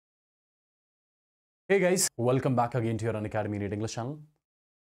Hey guys, welcome back again to your Unacademy Neet English channel.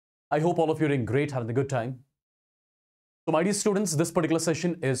 I hope all of you are doing great, having a good time. So my dear students, this particular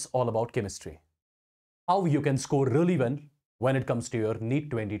session is all about chemistry. How you can score really well when it comes to your NEET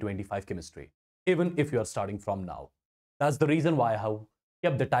 2025 chemistry, even if you are starting from now. That's the reason why I have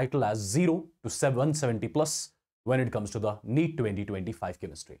kept the title as 0 to 770 plus when it comes to the NEET 2025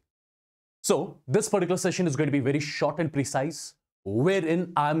 chemistry. So this particular session is going to be very short and precise,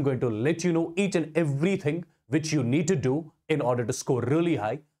 wherein I'm going to let you know each and everything which you need to do in order to score really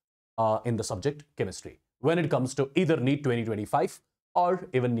high in the subject chemistry when it comes to either NEET 2025 or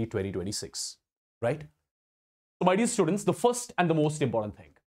even NEET 2026, right? So my dear students, the first and the most important thing,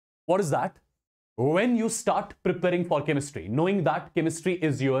 what is that? When you start preparing for chemistry, knowing that chemistry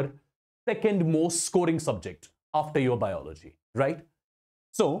is your second most scoring subject after your biology, right?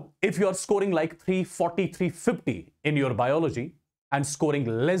 So if you are scoring like 340, 350 in your biology and scoring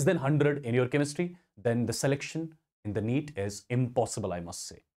less than 100 in your chemistry, then the selection in the NEET is impossible, I must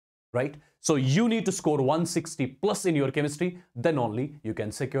say, right? So you need to score 160 plus in your chemistry, then only you can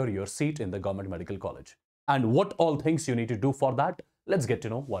secure your seat in the government medical college. And what all things you need to do for that, let's get to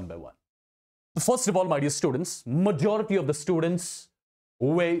know one by one. First of all, my dear students, majority of the students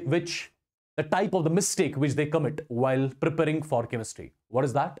the type of the mistake which they commit while preparing for chemistry. What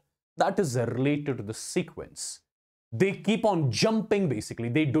is that? That is related to the sequence. They keep on jumping basically.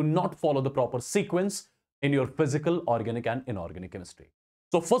 They do not follow the proper sequence in your physical, organic and inorganic chemistry.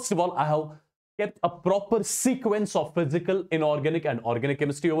 So first of all, I have kept a proper sequence of physical, inorganic and organic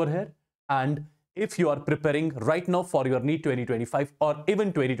chemistry over here. And if you are preparing right now for your NEET 2025 or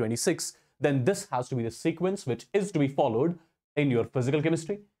even 2026, then this has to be the sequence which is to be followed in your physical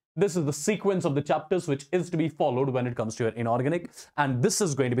chemistry. This is the sequence of the chapters which is to be followed when it comes to your inorganic, and this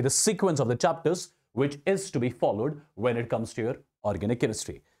is going to be the sequence of the chapters which is to be followed when it comes to your organic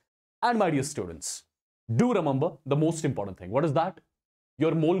chemistry. And my dear students, do remember the most important thing. What is that?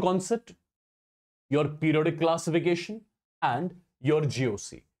 Your mole concept, your periodic classification and your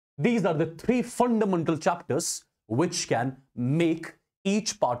GOC. These are the three fundamental chapters which can make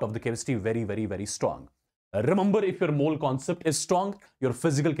each part of the chemistry very, very, very strong. Remember, if your mole concept is strong, your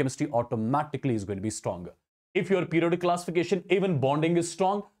physical chemistry automatically is going to be stronger. If your periodic classification, even bonding is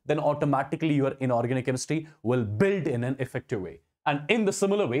strong, then automatically your inorganic chemistry will build in an effective way. And in the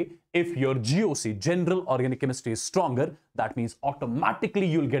similar way, if your GOC, general organic chemistry, is stronger, that means automatically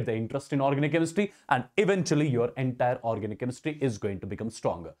you'll get the interest in organic chemistry and eventually your entire organic chemistry is going to become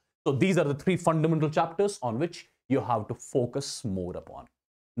stronger. So these are the three fundamental chapters on which you have to focus more upon.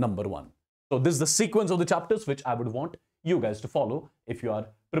 Number one. So this is the sequence of the chapters which I would want you guys to follow if you are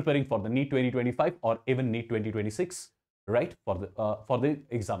preparing for the NEET 2025 or even NEET 2026, right? For the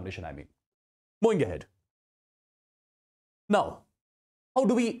examination, I mean. Moving ahead. Now, how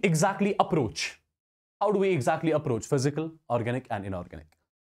do we exactly approach? How do we exactly approach physical, organic and inorganic?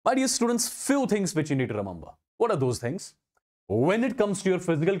 My dear students, few things which you need to remember. What are those things? When it comes to your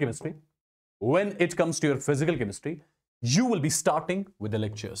physical chemistry, you will be starting with the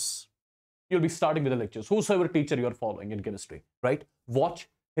lectures. You'll be starting with the lectures. Whosoever teacher you are following in chemistry, right? Watch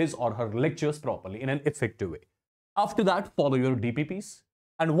his or her lectures properly in an effective way. After that, follow your DPPs.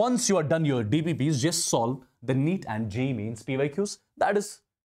 And once you are done your DPPs, just solve the NEET and JEE Mains PYQs. That is,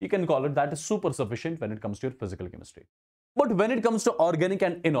 you can call it, that is super sufficient when it comes to your physical chemistry. But when it comes to organic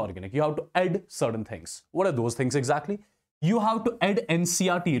and inorganic, you have to add certain things. What are those things exactly? You have to add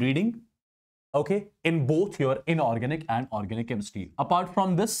NCERT reading, okay, in both your inorganic and organic chemistry. Apart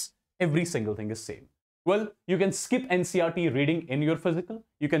from this, every single thing is same. Well, you can skip NCERT reading in your physical.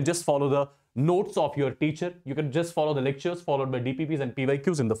 You can just follow the notes of your teacher. You can just follow the lectures followed by DPPs and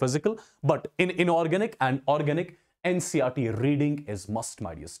PYQs in the physical. But in inorganic and organic, NCERT reading is must,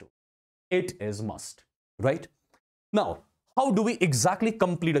 my dear student. It is must, right? Now, how do we exactly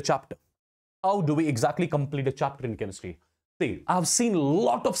complete a chapter? How do we exactly complete a chapter in chemistry? See, I've seen a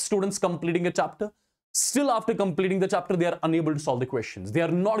lot of students completing a chapter. Still, after completing the chapter, they are unable to solve the questions. They are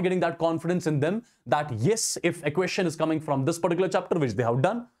not getting that confidence in them that yes, if a question is coming from this particular chapter, which they have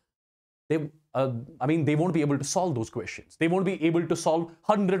done, they won't be able to solve those questions. They won't be able to solve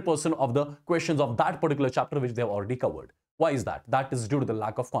 100% of the questions of that particular chapter, which they have already covered. Why is that? That is due to the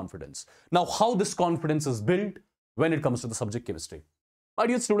lack of confidence. Now, how this confidence is built when it comes to the subject chemistry? My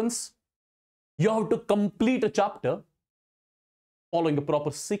dear students, you have to complete a chapter following a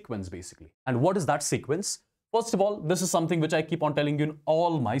proper sequence basically. And what is that sequence? First of all, this is something which I keep on telling you in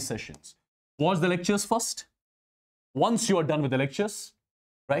all my sessions. Watch the lectures first. Once you are done with the lectures,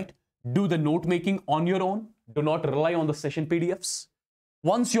 right? Do the note making on your own. Do not rely on the session PDFs.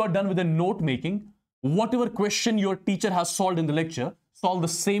 Once you are done with the note making, whatever question your teacher has solved in the lecture, solve the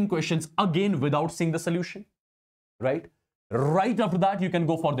same questions again without seeing the solution, right? Right after that, you can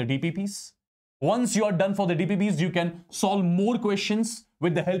go for the DPPs. Once you are done for the DPPs, you can solve more questions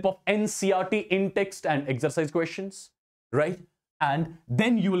with the help of NCERT in-text and exercise questions, right? And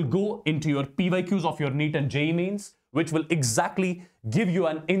then you will go into your PYQs of your NEET and JEE mains, which will exactly give you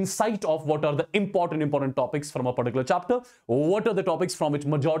an insight of what are the important topics from a particular chapter, what are the topics from which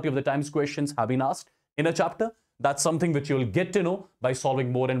majority of the times questions have been asked in a chapter. That's something which you will get to know by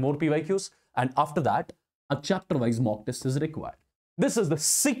solving more and more PYQs. And after that, a chapter-wise mock test is required. This is the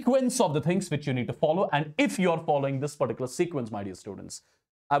sequence of the things which you need to follow. And if you are following this particular sequence, my dear students,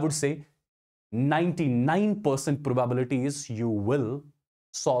 I would say 99% probability is you will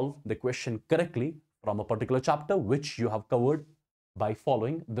solve the question correctly from a particular chapter which you have covered by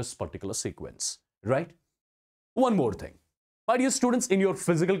following this particular sequence, right? One more thing. My dear students, in your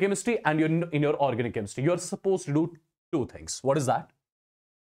physical chemistry and in your organic chemistry, you are supposed to do two things. What is that?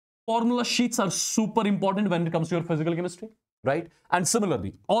 Formula sheets are super important when it comes to your physical chemistry, right? And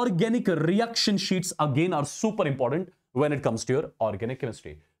similarly, organic reaction sheets again are super important when it comes to your organic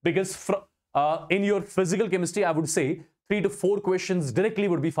chemistry. Because in your physical chemistry, I would say 3 to 4 questions directly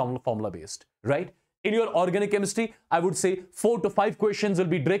would be formula based, right? In your organic chemistry, I would say 4 to 5 questions will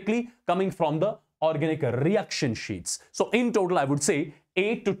be directly coming from the organic reaction sheets. So in total, I would say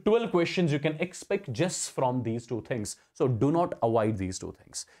 8 to 12 questions you can expect just from these two things. So do not avoid these two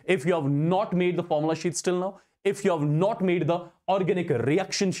things. If you have not made the formula sheets till now, if you have not made the organic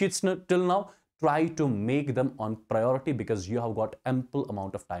reaction sheets till now, try to make them on priority because you have got ample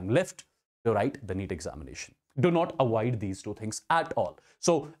amount of time left to write the NEET examination. Do not avoid these two things at all.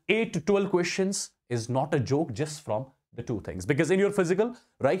 So 8 to 12 questions is not a joke just from the two things. Because in your physical,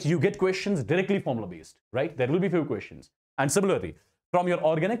 right, you get questions directly formula based, right? There will be few questions. And similarly, from your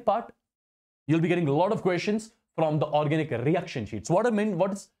organic part, you'll be getting a lot of questions from the organic reaction sheets. What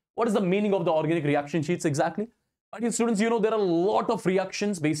is the meaning of the organic reaction sheets exactly? My dear students, you know there are a lot of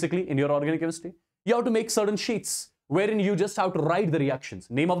reactions basically in your organic chemistry. You have to make certain sheets wherein you just have to write the reactions.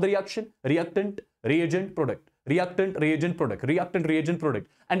 Name of the reaction, reactant, reagent, product. Reactant, reagent, product. Reactant, reagent, product.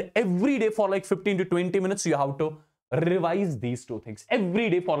 And every day for like 15 to 20 minutes, you have to revise these two things. Every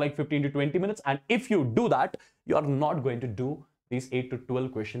day for like 15 to 20 minutes. And if you do that, you are not going to do these 8 to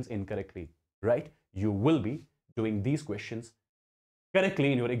 12 questions incorrectly, right? You will be doing these questions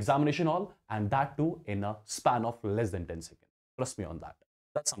correctly in your examination hall, and that too in a span of less than 10 seconds. Trust me on that.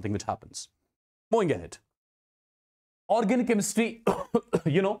 That's something which happens. Moving ahead. Organic chemistry,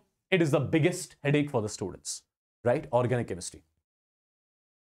 you know, it is the biggest headache for the students, right? Organic chemistry.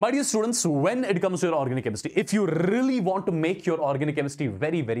 My dear students, when it comes to your organic chemistry, if you really want to make your organic chemistry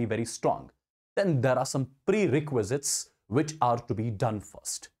very strong, then there are some prerequisites which are to be done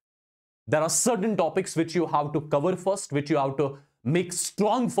first. There are certain topics which you have to cover first, which you have to make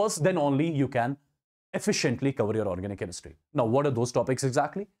strong first, then only you can efficiently cover your organic chemistry. Now, what are those topics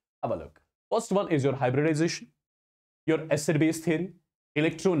exactly? Have a look. First one is your hybridization, your acid-base theory,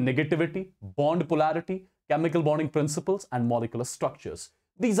 electronegativity, bond polarity, chemical bonding principles, and molecular structures.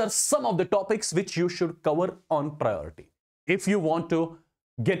 These are some of the topics which you should cover on priority. If you want to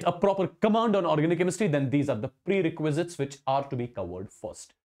get a proper command on organic chemistry, then these are the prerequisites which are to be covered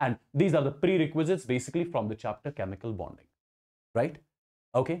first. And these are the prerequisites basically from the chapter chemical bonding, right?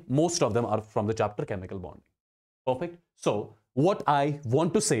 Okay, most of them are from the chapter chemical bonding. Perfect. So what I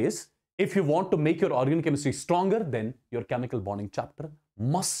want to say is, if you want to make your organic chemistry stronger, then your chemical bonding chapter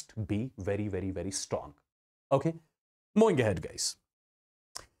must be very strong. Okay, moving ahead, guys.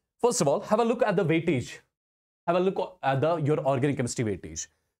 First of all, have a look at the weightage. Have a look at your organic chemistry weightage.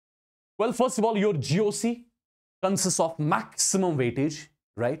 Well, first of all, your GOC consists of maximum weightage,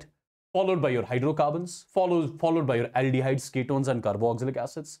 right? Followed by your hydrocarbons, followed by your aldehydes, ketones, and carboxylic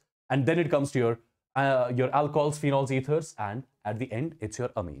acids. And then it comes to your alcohols, phenols, ethers, and at the end, it's your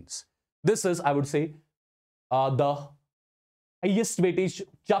amines. This is, I would say, the highest weightage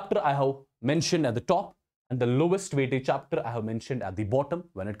chapter I have mentioned at the top, and the lowest weightage chapter I have mentioned at the bottom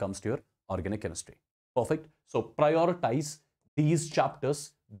when it comes to your organic chemistry. Perfect. So prioritize these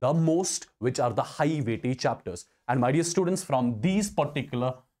chapters the most, which are the high weightage chapters. And my dear students, from these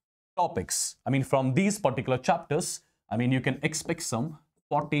particular topics, from these particular chapters, you can expect some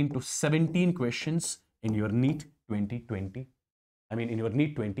 14 to 17 questions in your NEET 2020. In your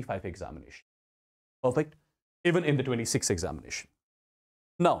NEET 25 examination. Perfect. Even in the 26 examination.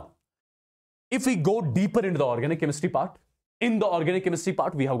 Now, if we go deeper into the organic chemistry part, in the organic chemistry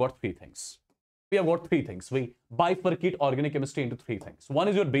part, we have got three things. We bifurcate organic chemistry into three things. One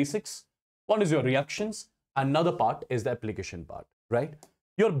is your basics, one is your reactions, another part is the application part, right?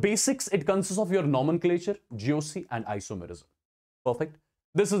 Your basics, it consists of your nomenclature, GOC, and isomerism. Perfect.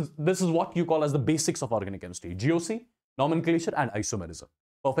 This is what you call as the basics of organic chemistry: GOC, nomenclature, and isomerism.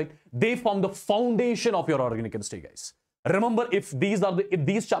 Perfect. They form the foundation of your organic chemistry, guys. Remember, if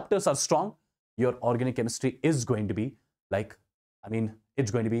these chapters are strong, your organic chemistry is going to be like,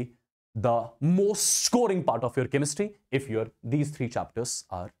 it's going to be the most scoring part of your chemistry if these 3 chapters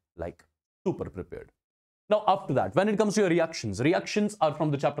are like super prepared. Now, after that, when it comes to your reactions are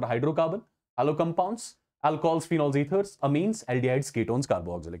from the chapter hydrocarbon, halo compounds, alcohols, phenols, ethers, amines, aldehydes, ketones,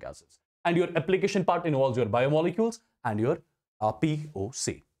 carboxylic acids. And your application part involves your biomolecules and your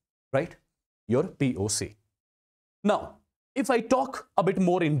POC, right? Your POC. Now, if I talk a bit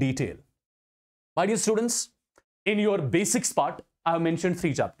more in detail, my dear students, in your basics part, I have mentioned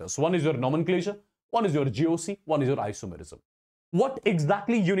 3 chapters. One is your nomenclature, one is your GOC, one is your isomerism. What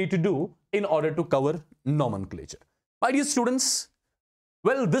exactly you need to do in order to cover nomenclature? My dear students,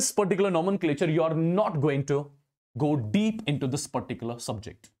 well, this particular nomenclature, you are not going to go deep into this particular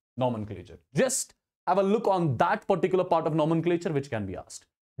subject, nomenclature. Just have a look on that particular part of nomenclature which can be asked.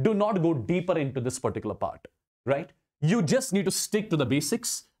 Do not go deeper into this particular part, right? You just need to stick to the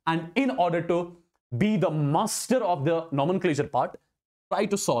basics, and in order to be the master of the nomenclature part, try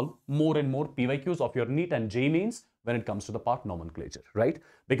to solve more and more PYQs of your NEET and JEE mains when it comes to the part nomenclature, right?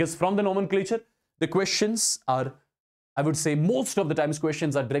 Because from the nomenclature, the questions are, I would say most of the times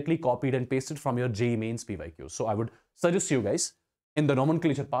questions are directly copied and pasted from your JEE mains PYQs. So I would suggest you guys in the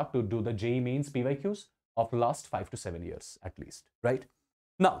nomenclature part to do the JEE mains PYQs of last 5 to 7 years at least, right?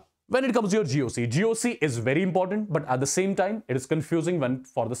 Now, when it comes to your GOC, GOC is very important, but at the same time, it is confusing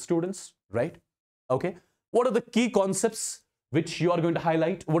for the students, right? Okay. What are the key concepts which you are going to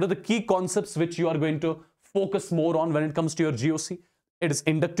highlight? What are the key concepts which you are going to focus more on when it comes to your GOC? It is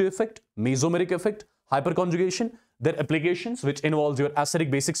inductive effect, mesomeric effect, hyperconjugation, their applications, which involves your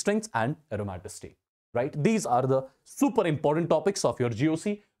acidic basic strengths and aromaticity, right? These are the super important topics of your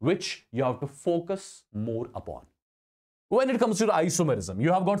GOC, which you have to focus more upon. When it comes to the isomerism,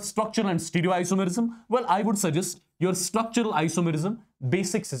 you have got structural and stereoisomerism. Well, I would suggest your structural isomerism,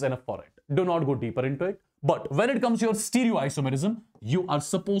 basics is enough for it. Do not go deeper into it. But when it comes to your stereoisomerism, you are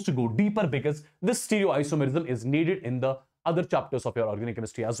supposed to go deeper because this stereoisomerism is needed in the other chapters of your organic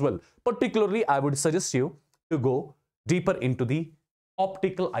chemistry as well. Particularly, I would suggest you to go deeper into the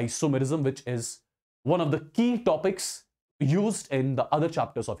optical isomerism, which is one of the key topics used in the other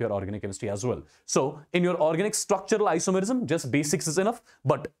chapters of your organic chemistry as well. So in your organic structural isomerism, just basics is enough.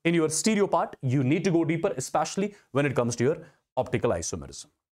 But in your stereo part, you need to go deeper, especially when it comes to your optical isomerism.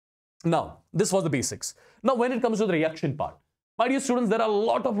 Now, this was the basics. Now, when it comes to the reaction part, my dear students, there are a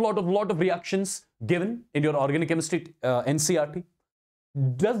lot of reactions given in your organic chemistry NCERT.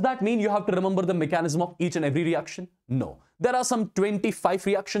 Does that mean you have to remember the mechanism of each and every reaction? No. There are some 25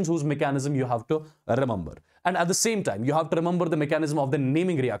 reactions whose mechanism you have to remember. And at the same time, you have to remember the mechanism of the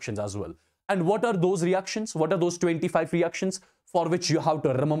naming reactions as well. And what are those reactions? What are those 25 reactions for which you have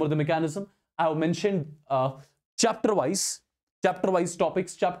to remember the mechanism? I have mentioned chapter-wise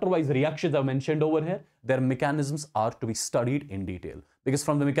topics, chapter-wise reactions I've mentioned over here. Their mechanisms are to be studied in detail. Because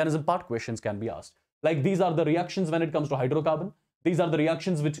from the mechanism part, questions can be asked. Like these are the reactions when it comes to hydrocarbon. These are the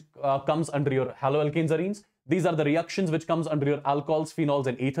reactions which comes under your haloalkanes arenes. These are the reactions which comes under your alcohols, phenols,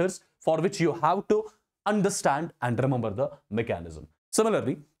 and ethers, for which you have to understand and remember the mechanism.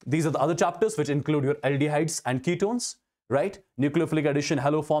 Similarly, these are the other chapters which include your aldehydes and ketones, right? Nucleophilic addition,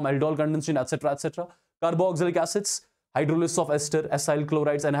 haloform, aldol condensation, etc., etc. Carboxylic acids, hydrolysis of ester, acyl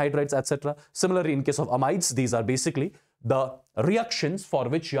chlorides, anhydrides, etc. Similarly, in case of amides, these are basically the reactions for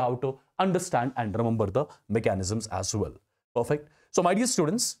which you have to understand and remember the mechanisms as well. Perfect. So, my dear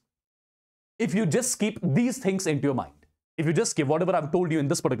students, if you just keep these things into your mind, if you just keep whatever I've told you in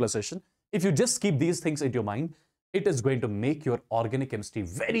this particular session, if you just keep these things into your mind, it is going to make your organic chemistry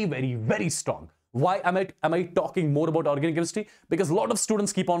very, very, very strong. Why am I talking more about organic chemistry? Because a lot of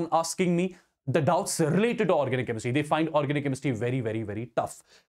students keep on asking me the doubts related to organic chemistry. They find organic chemistry very, very, very tough.